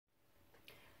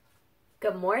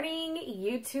Good morning,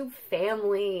 YouTube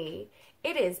family.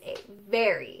 It is a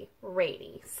very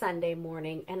rainy Sunday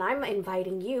morning, and I'm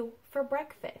inviting you for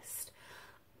breakfast.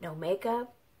 No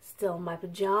makeup, still in my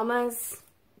pajamas,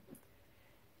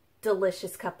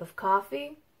 delicious cup of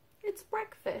coffee. It's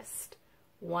breakfast.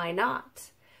 Why not?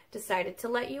 Decided to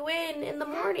let you in the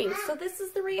morning, so this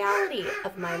is the reality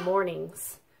of my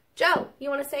mornings. Joe, you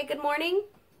want to say good morning?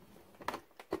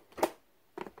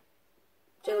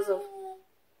 Joseph.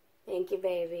 Thank you,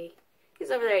 baby.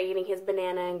 He's over there eating his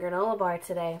banana and granola bar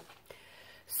today.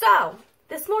 So,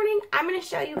 this morning, I'm going to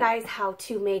show you guys how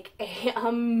to make an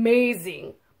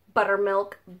amazing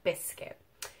buttermilk biscuit.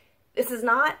 This is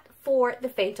not for the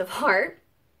faint of heart.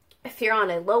 If you're on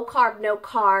a low carb, no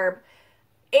carb,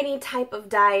 any type of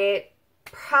diet,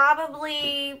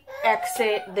 probably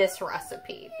exit this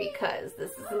recipe because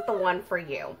this isn't the one for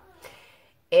you.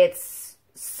 It's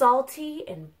salty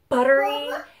and buttery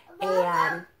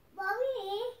and...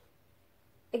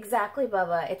 Exactly,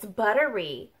 Bubba. It's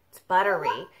buttery. It's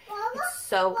buttery. It's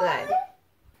so good.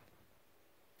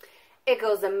 It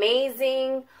goes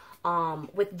amazing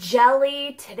with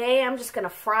jelly. Today I'm just going to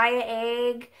fry an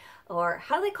egg. Or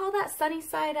how do they call that? Sunny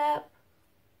side up?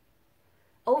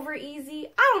 Over easy?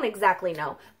 I don't exactly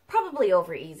know. Probably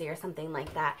over easy or something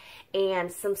like that.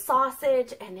 And some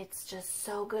sausage. And it's just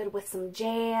so good with some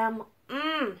jam.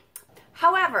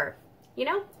 However... you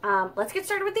know, let's get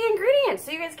started with the ingredients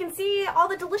so you guys can see all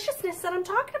the deliciousness that I'm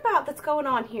talking about that's going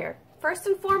on here. First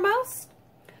and foremost,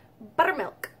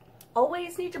 buttermilk.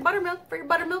 Always need your buttermilk for your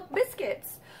buttermilk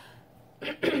biscuits.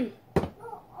 You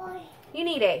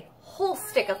need a whole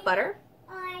stick of butter.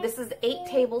 This is 8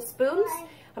 tablespoons.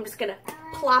 I'm just going to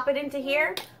plop it into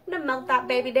here. I'm going to melt that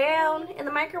baby down in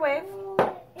the microwave.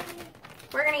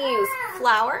 We're going to use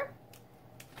flour,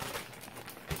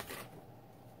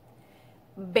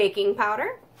 baking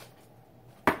powder,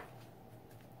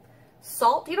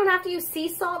 salt. You don't have to use sea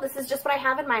salt. This is just what I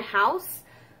have in my house.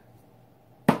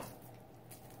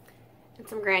 And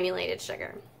some granulated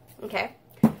sugar. Okay.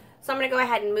 So I'm going to go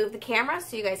ahead and move the camera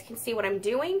so you guys can see what I'm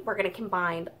doing. We're going to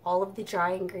combine all of the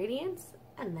dry ingredients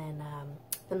and then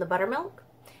the buttermilk,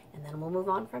 and then we'll move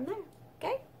on from there.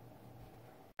 Okay.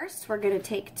 First, we're going to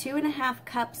take 2.5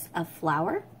 cups of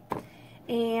flour.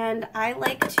 And I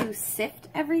like to sift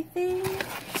everything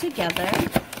together.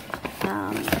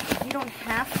 You don't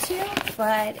have to,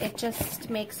 but it just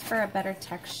makes for a better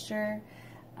texture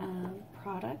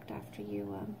product after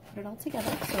you put it all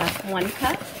together. So that's 1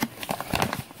 cup.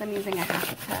 I'm using a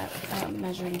 1/2 cup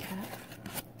measuring cup.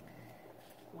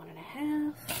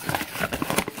 1.5.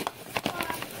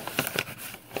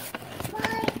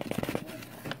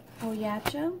 Oh yeah,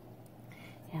 Joe?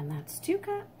 And that's 2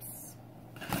 cups.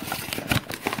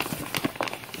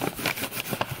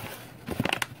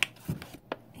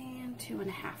 And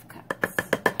 2.5 cups.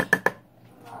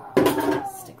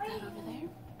 Stick that over there.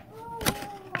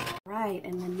 Right,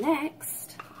 and then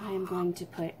next, I'm going to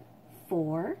put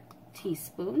 4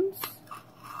 teaspoons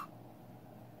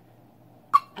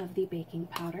of the baking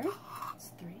powder.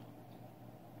 That's 3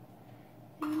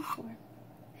 and 4.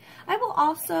 I will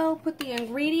also put the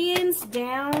ingredients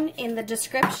down in the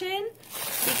description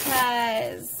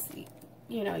because,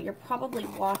 you know, you're probably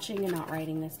watching and not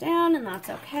writing this down, and that's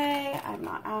okay. I'm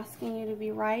not asking you to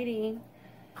be writing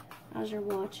as you're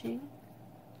watching.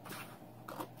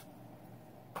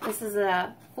 This is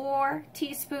 4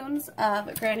 teaspoons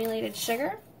of granulated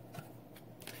sugar.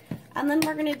 And then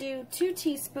we're going to do 2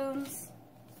 teaspoons.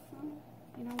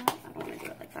 You know what? I don't want to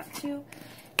do it like that. 2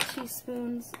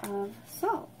 teaspoons of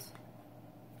salt.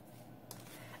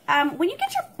 When you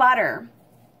get your butter,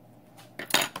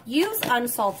 use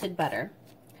unsalted butter.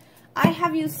 I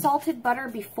have used salted butter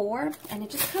before, and it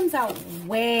just comes out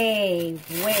way,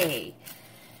 way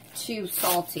too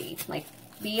salty, like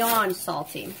beyond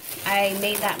salty. I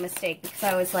made that mistake because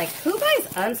I was like, who buys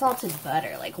unsalted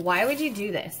butter? Like, why would you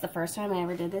do this? The first time I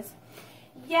ever did this.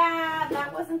 Yeah,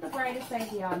 that wasn't the brightest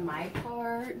idea on my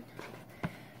part.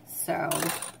 So,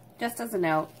 just as a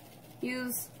note,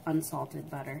 use unsalted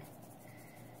butter.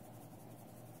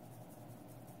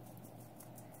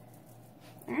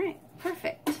 All right,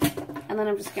 perfect. And then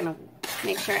I'm just going to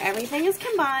make sure everything is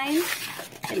combined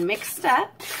and mixed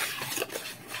up.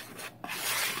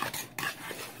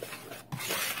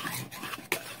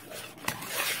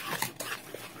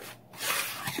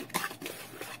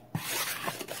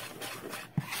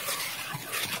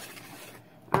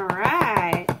 All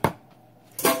right.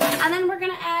 And then we're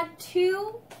going to add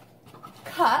 2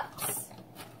 cups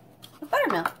of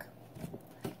buttermilk.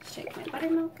 Shake my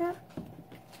buttermilk up.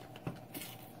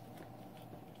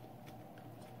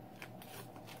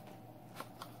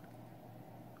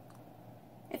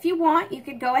 If you want, you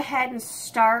could go ahead and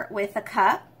start with a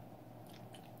cup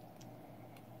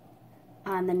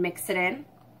and then mix it in.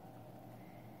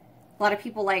 A lot of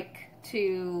people like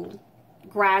to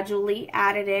gradually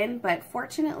add it in, but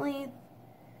fortunately,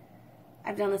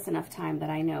 I've done this enough time that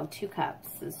I know 2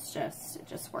 cups is it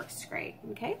just works great,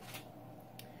 okay?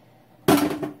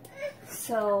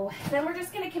 So then we're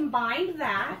just going to combine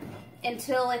that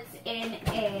until it's in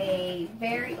a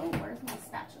where's my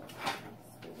spatula?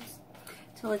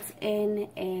 Until it's in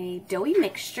a doughy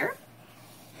mixture.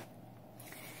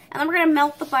 And then we're going to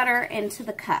melt the butter into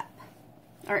the cup,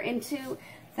 or into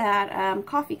that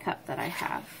coffee cup that I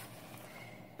have.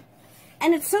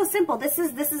 And it's so simple. This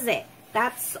is it.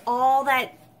 That's all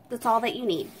that you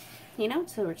need, you know?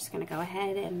 So we're just going to go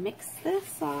ahead and mix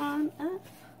this on up.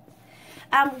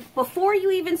 Before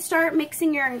you even start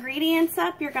mixing your ingredients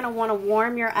up, you're going to want to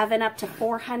warm your oven up to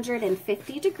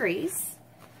 450 degrees.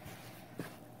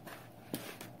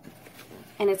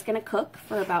 And it's going to cook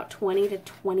for about 20 to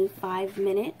 25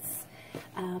 minutes.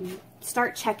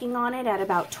 Start checking on it at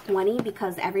about 20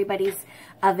 because everybody's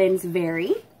ovens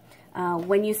vary.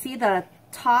 When you see the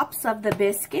tops of the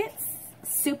biscuits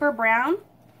super brown,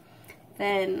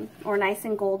 then, or nice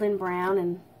and golden brown,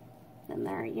 and then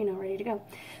they're, you know, ready to go.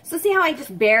 So see how I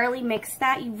just barely mixed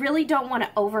that? You really don't want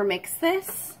to over mix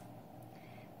this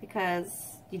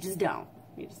because you just don't.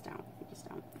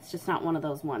 It's just not one of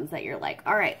those ones that you're like,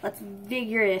 all right, let's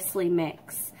vigorously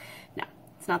mix. No,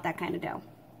 it's not that kind of dough.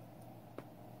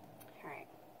 All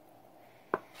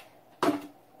right.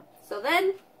 So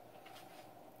then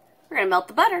we're going to melt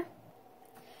the butter.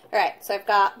 All right, so I've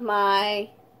got my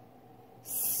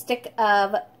stick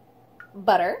of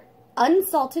butter,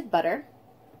 unsalted butter,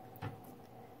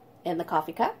 in the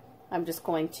coffee cup. I'm just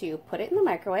going to put it in the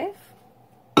microwave.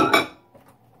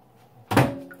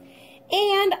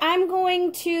 And I'm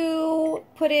going to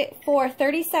put it for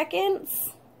 30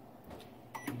 seconds.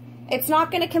 It's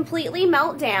not going to completely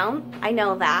melt down, I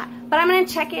know that, but I'm going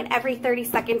to check it every 30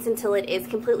 seconds until it is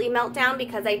completely melt down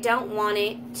because I don't want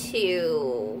it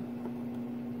to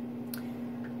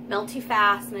melt too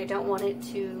fast and I don't want it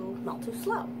to melt too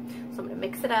slow. So I'm going to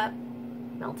mix it up,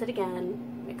 melt it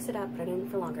again, mix it up, put it in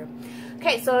for longer.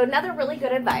 Okay, so another really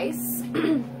good advice,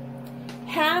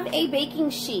 have a baking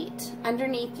sheet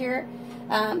underneath your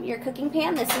cooking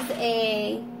pan. This is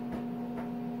a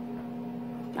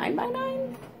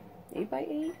 9x9,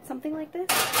 8x8, something like this.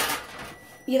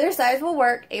 Either size will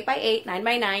work, 8x8,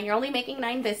 9x9. You're only making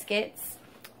 9 biscuits.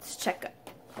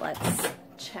 Let's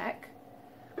check.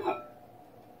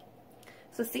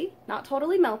 So see, not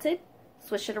totally melted.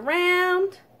 Swish it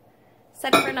around.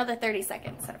 Set it for another 30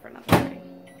 seconds. Set it for another 30.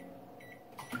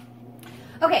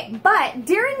 Okay, but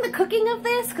during the cooking of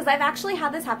this, because I've actually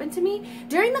had this happen to me,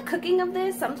 during the cooking of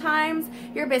this, sometimes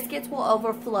your biscuits will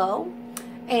overflow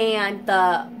and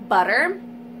the butter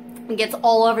gets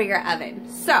all over your oven.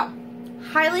 So,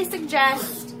 highly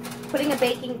suggest putting a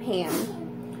baking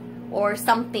pan or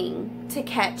something to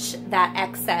catch that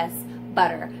excess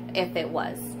butter if it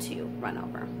was to run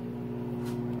over.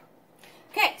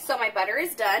 Okay, so my butter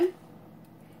is done.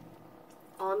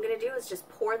 All I'm going to do is just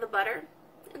pour the butter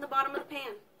in the bottom of the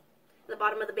pan, the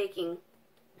bottom of the baking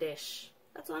dish.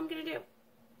 That's all I'm going to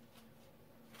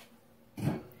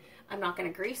do. I'm not going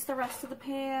to grease the rest of the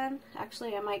pan.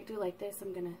 Actually, I might do like this.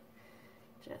 I'm going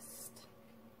to just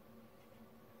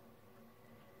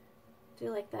do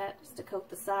like that just to coat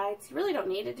the sides. You really don't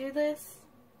need to do this.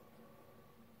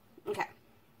 Okay.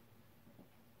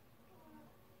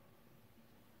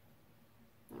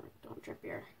 Don't drip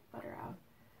your butter out.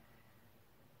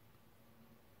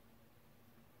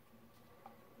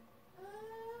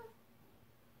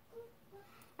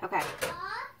 Okay,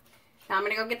 now I'm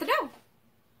going to go get the dough.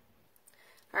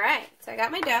 Alright, so I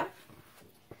got my dough,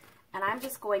 and I'm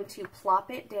just going to plop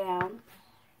it down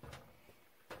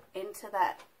into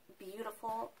that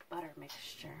beautiful butter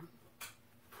mixture.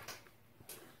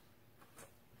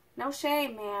 No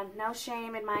shame, man. No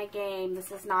shame in my game.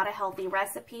 This is not a healthy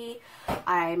recipe.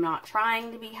 I'm not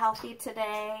trying to be healthy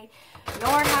today,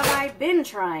 nor have I been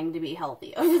trying to be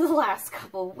healthy over the last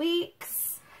couple weeks.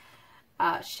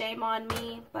 Shame on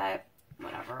me, but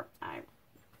whatever. I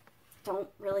don't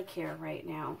really care right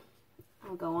now.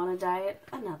 I'll go on a diet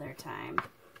another time.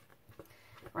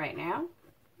 Right now,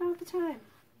 not the time.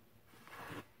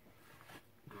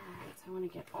 Alright, so I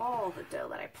want to get all the dough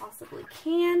that I possibly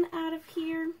can out of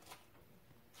here.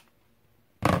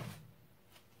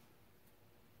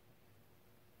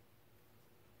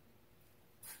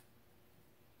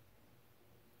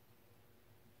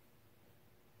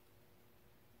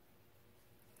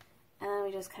 And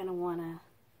we just kind of want to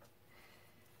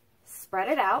spread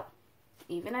it out,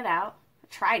 even it out.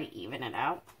 try to even it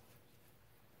out.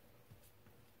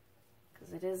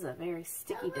 Because it is a very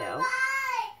sticky dough.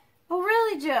 Oh,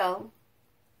 really, Joe?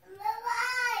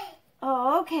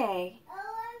 Oh, okay.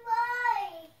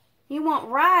 You want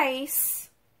rice?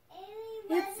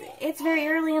 It's very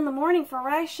early in the morning for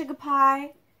rice, sugar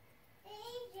pie.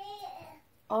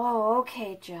 Oh,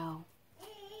 okay, Joe.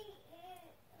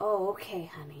 Oh, okay,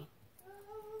 honey.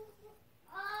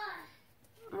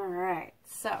 Alright,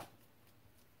 so.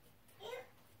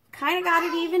 Kind of got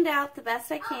it evened out the best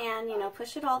I can. You know,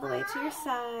 push it all the way to your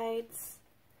sides.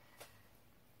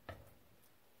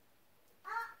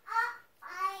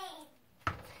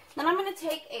 Then I'm going to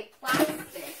take a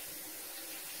plastic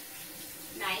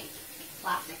knife,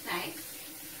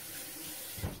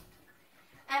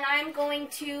 and I'm going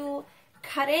to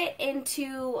cut it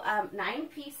into 9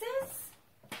 pieces.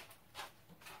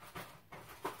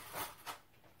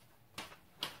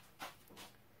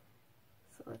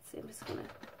 So let's see, I'm just going to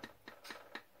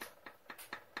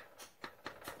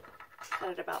cut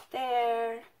it about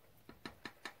there.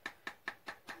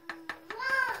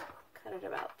 Cut it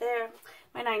about there.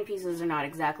 My 9 pieces are not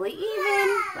exactly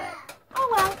even, but oh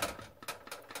well.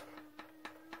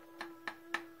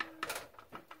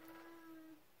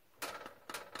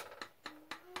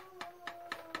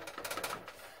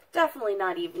 Definitely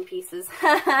not even pieces,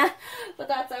 but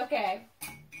that's okay.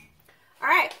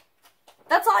 Alright,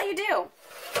 that's all you do.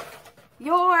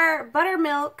 Your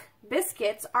buttermilk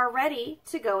biscuits are ready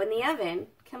to go in the oven.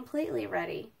 Completely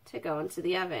ready to go into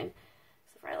the oven.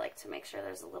 So I like to make sure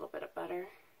there's a little bit of butter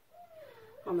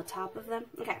on the top of them.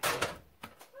 Okay.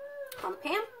 On the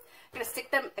pan. I'm going to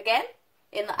stick them again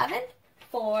in the oven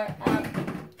for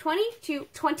 20 to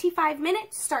 25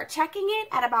 minutes. Start checking it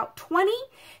at about 20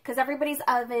 because everybody's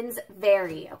ovens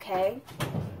vary, okay?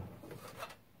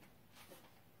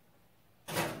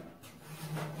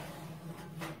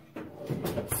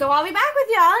 So I'll be back with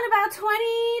y'all in about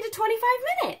 20 to 25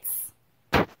 minutes.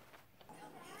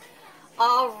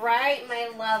 All right, my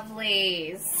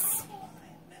lovelies.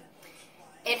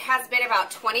 It has been about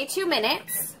 22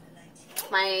 minutes.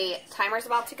 My timer's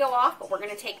about to go off, but we're going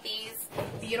to take these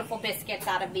beautiful biscuits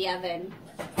out of the oven.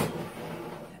 Oh,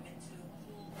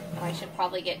 I should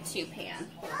probably get 2 pans.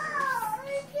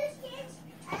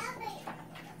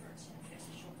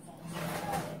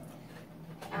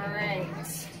 Alright.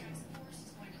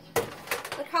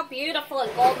 Look how beautiful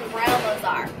and golden brown those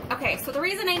are. Okay, so the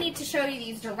reason I need to show you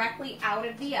these directly out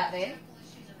of the oven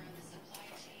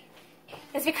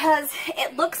is because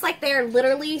it looks like they're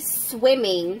literally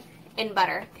swimming in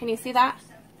butter. Can you see that?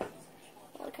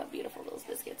 Look how beautiful those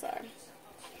biscuits are.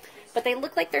 But they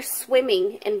look like they're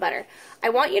swimming in butter. I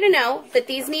want you to know that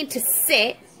these need to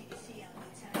sit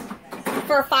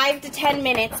for 5 to 10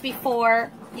 minutes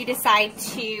before you decide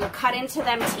to cut into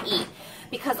them to eat.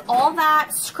 Because all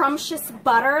that scrumptious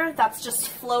butter that's just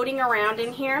floating around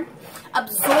in here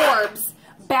absorbs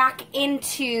back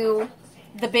into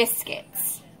the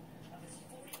biscuits.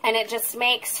 And it just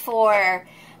makes for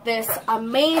this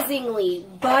amazingly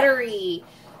buttery,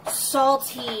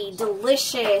 salty,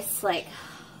 delicious, like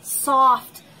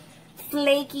soft,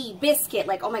 flaky biscuit.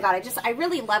 Like, oh my god, I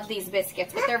really love these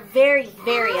biscuits, but they're very,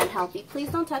 very unhealthy. Please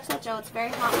don't touch that, Joe. It's very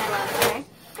hot, my love, okay?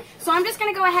 So I'm just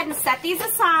going to go ahead and set these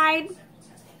aside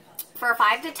for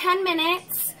 5 to 10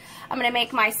 minutes. I'm going to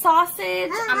make my sausage,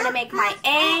 I'm going to make my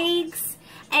eggs,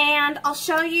 and I'll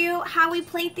show you how we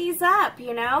plate these up,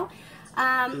 you know?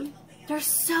 They're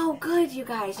so good, you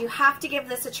guys. You have to give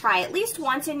this a try at least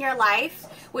once in your life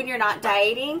when you're not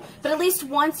dieting, but at least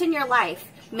once in your life,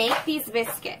 make these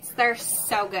biscuits. They're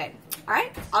so good. All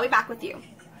right, I'll be back with you.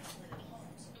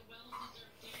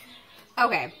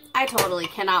 Okay, I totally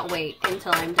cannot wait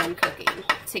until I'm done cooking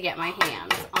to get my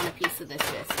hands on a piece of this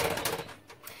biscuit.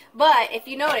 But if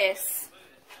you notice,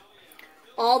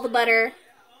 all the butter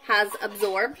has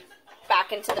absorbed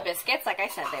back into the biscuits like I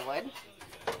said they would.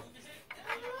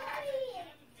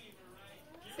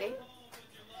 See?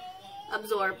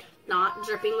 Absorbed, not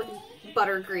dripping with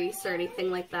butter grease or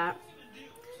anything like that.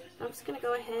 I'm just going to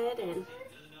go ahead and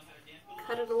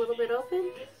cut it a little bit open.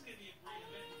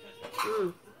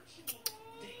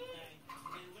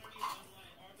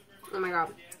 Oh my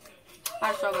god.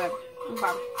 That's so good.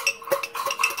 Okay.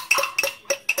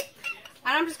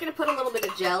 And I'm just going to put a little bit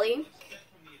of jelly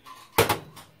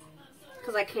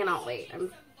because I cannot wait. I'm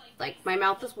like, my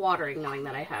mouth is watering knowing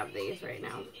that I have these right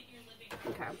now.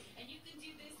 Okay.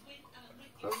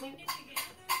 Close it.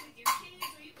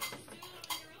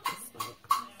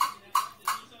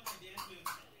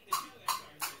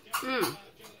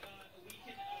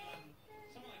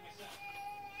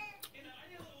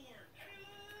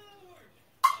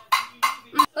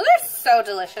 They're so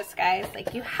delicious. delicious, guys.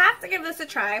 Like, you have to give this a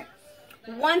try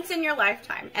once in your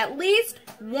lifetime. At least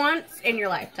once in your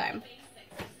lifetime.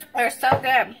 They're so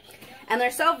good. And they're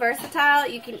so versatile.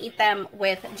 You can eat them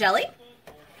with jelly.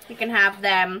 You can have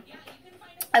them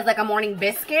as like a morning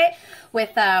biscuit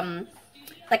with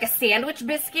like a sandwich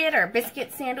biscuit or a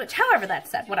biscuit sandwich, however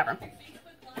that's said, whatever.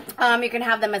 You can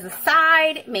have them as a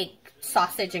side, make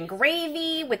sausage and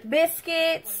gravy with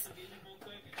biscuits.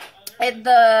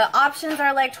 The options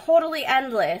are like totally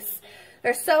endless.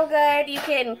 They're so good. You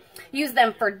can use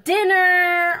them for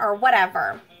dinner or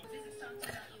whatever.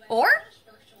 Or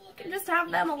you can just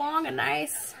have them along a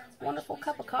nice, wonderful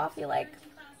cup of coffee like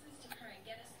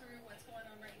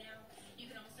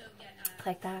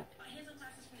that.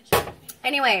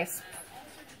 Anyways,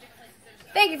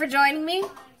 thank you for joining me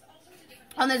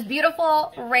on this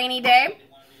beautiful rainy day.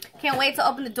 Can't wait to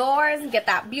open the doors and get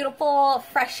that beautiful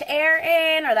fresh air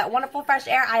in, or that wonderful fresh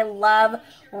air. I love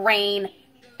rain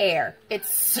air.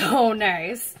 It's so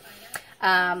nice.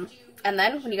 And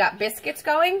then when you got biscuits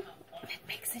going, it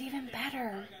makes it even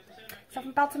better. So I'm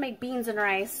about to make beans and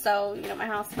rice, so you know my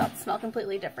house is about to smell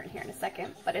completely different here in a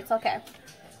second, but it's okay.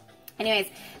 Anyways,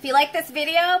 if you like this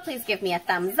video, please give me a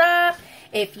thumbs up.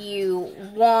 If you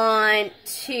want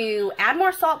to add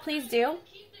more salt, please do.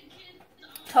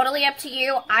 Totally up to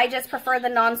you. I just prefer the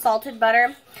non-salted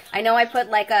butter. I know I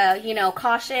put like a, you know,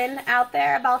 caution out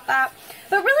there about that.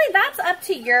 But really, that's up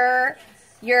to your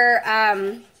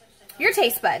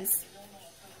taste buds.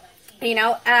 You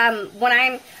know, when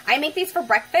I make these for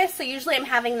breakfast, so usually I'm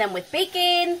having them with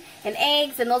bacon and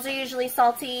eggs, and those are usually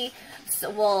salty. So,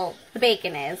 well, the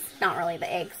bacon is, not really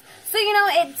the eggs. So, you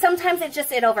know, sometimes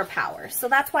it overpowers. So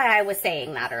that's why I was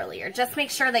saying that earlier. Just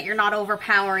make sure that you're not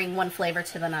overpowering one flavor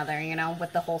to another, you know,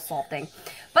 with the whole salt thing.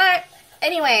 But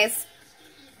anyways,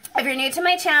 if you're new to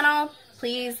my channel,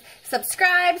 please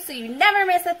subscribe so you never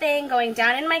miss a thing going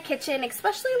down in my kitchen,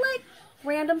 especially like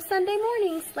random Sunday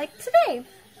mornings like today.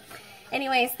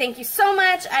 Anyways, thank you so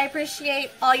much. I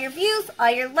appreciate all your views,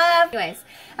 all your love. Anyways,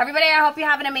 everybody, I hope you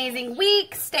have an amazing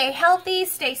week. Stay healthy,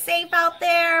 stay safe out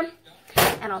there.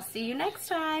 And I'll see you next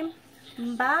time.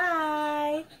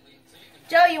 Bye.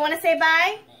 Joe, you want to say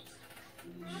bye?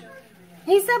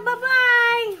 He said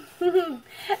bye-bye.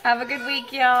 Have a good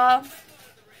week, y'all.